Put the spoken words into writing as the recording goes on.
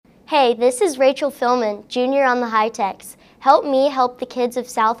Hey, this is Rachel Philman, junior on the High Techs. Help me help the kids of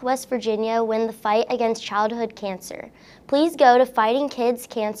Southwest Virginia win the fight against childhood cancer. Please go to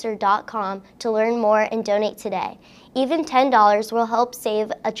fightingkidscancer.com to learn more and donate today. Even $10 will help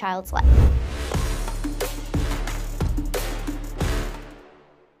save a child's life.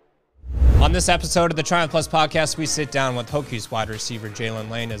 On this episode of the Triumph Plus podcast, we sit down with Hokies wide receiver Jaylin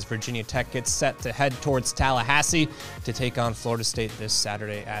Lane as Virginia Tech gets set to head towards Tallahassee to take on Florida State this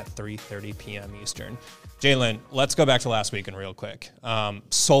Saturday at 3:30 p.m. Eastern. Jaylin, let's go back to last weekend real quick.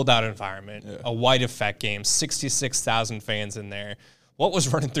 Sold-out environment, a white effect game, 66,000 fans in there. What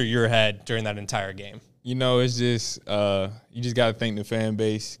was running through your head during that entire game? You know, it's just you just got to thank the fan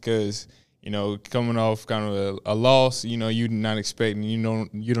base because – you know, coming off kind of a loss, you know, you're not expecting, you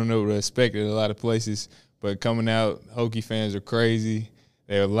don't know what to expect at a lot of places. But coming out, Hokie fans are crazy.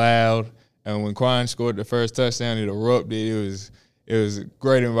 They're loud. And when Quan scored the first touchdown, it erupted. It was a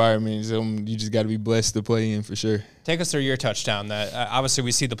great environment. So you just got to be blessed to play in for sure. Take us through your touchdown. That obviously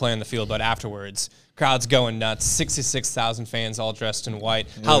we see the play on the field, but afterwards, crowd's going nuts. 66,000 fans all dressed in white.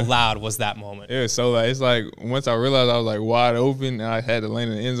 How loud was that moment? It was so loud. It's like once I realized I was like wide open and I had to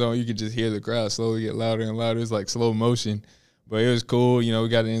land in the end zone, you could just hear the crowd slowly get louder and louder. It's like slow motion, but it was cool. You know, we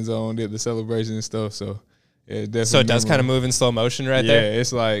got the end zone, did the celebration and stuff. So yeah, definitely. So it does kind of move in slow motion right there. Yeah,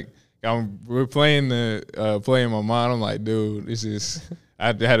 it's like we're playing the play in my mind. I'm like, dude, this is. I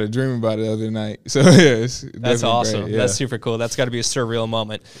had a dream about it the other night. So, yeah, that's awesome. Great, yeah. That's super cool. That's got to be a surreal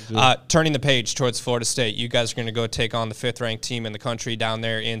moment. Sure. Turning the page towards Florida State, you guys are going to go take on the 5th-ranked team in the country down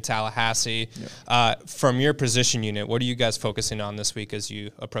there in Tallahassee. Yeah. From your position unit, what are you guys focusing on this week as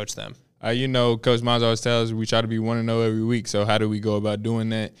you approach them? You know, Coach Miles always tells us we try to be 1-0 every week. So how do we go about doing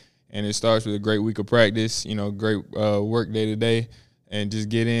that? And it starts with a great week of practice, you know, great work day to day, and just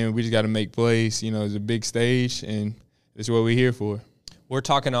get in. We just got to make plays. You know, it's a big stage, and it's what we're here for. We're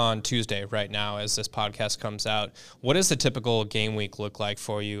talking on Tuesday right now as this podcast comes out. What does the typical game week look like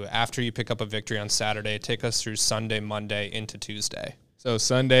for you after you pick up a victory on Saturday? Take us through Sunday, Monday, into Tuesday. So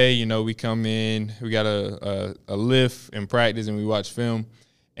Sunday, you know, we come in, we got a lift in practice, and we watch film.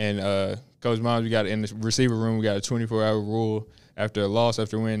 And Coach Miles, we got in the receiver room, we got a 24-hour rule. After a loss,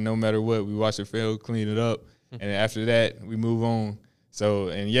 after a win, no matter what, we watch the film, clean it up. And after that, we move on. So,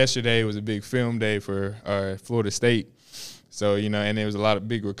 and yesterday was a big film day for Florida State. So, you know, and there was a lot of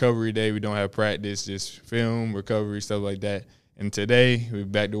big recovery day. We don't have practice, just film, recovery, stuff like that. And today, we're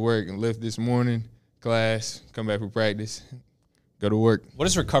back to work and lift this morning, class, come back for practice, go to work. What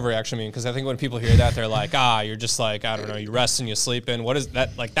does recovery actually mean? Because I think when people hear that, they're like, you're just like, I don't know, you rest and you sleep in. What is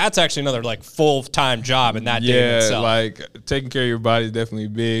that? Like, that's actually another, like, full-time job in that day in itself. Yeah, like, taking care of your body is definitely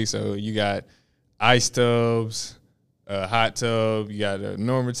big. So you got ice tubs, a hot tub, you got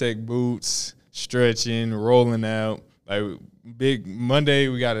Normatec boots, stretching, rolling out. Like big Monday,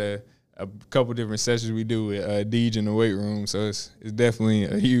 we got a couple different sessions we do with Deej in the weight room, so it's definitely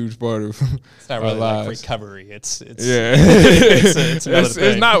a huge part of it's not really like recovery. It's it's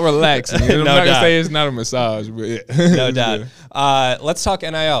not relaxing. I'm not gonna say it's not a massage, but yeah. No doubt. Let's talk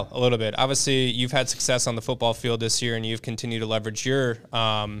NIL a little bit. Obviously, you've had success on the football field this year, and you've continued to leverage your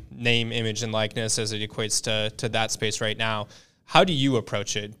name, image, and likeness as it equates to that space right now. How do you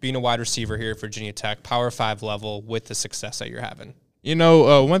approach it, being a wide receiver here at Virginia Tech, Power 5 level, with the success that you're having? You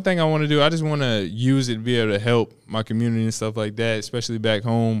know, one thing I want to do, I just want to use it to be able to help my community and stuff like that, especially back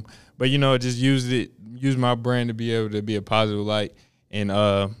home. But, you know, just use my brand to be able to be a positive light in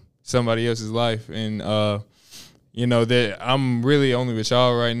somebody else's life. And, you know, that I'm really only with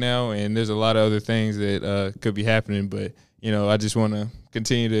y'all right now, and there's a lot of other things that could be happening. But, you know, I just want to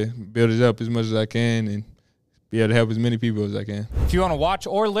continue to build it up as much as I can and be able to help as many people as I can. If you want to watch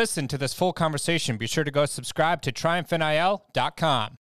or listen to this full conversation, be sure to go subscribe to TriumphNIL.com.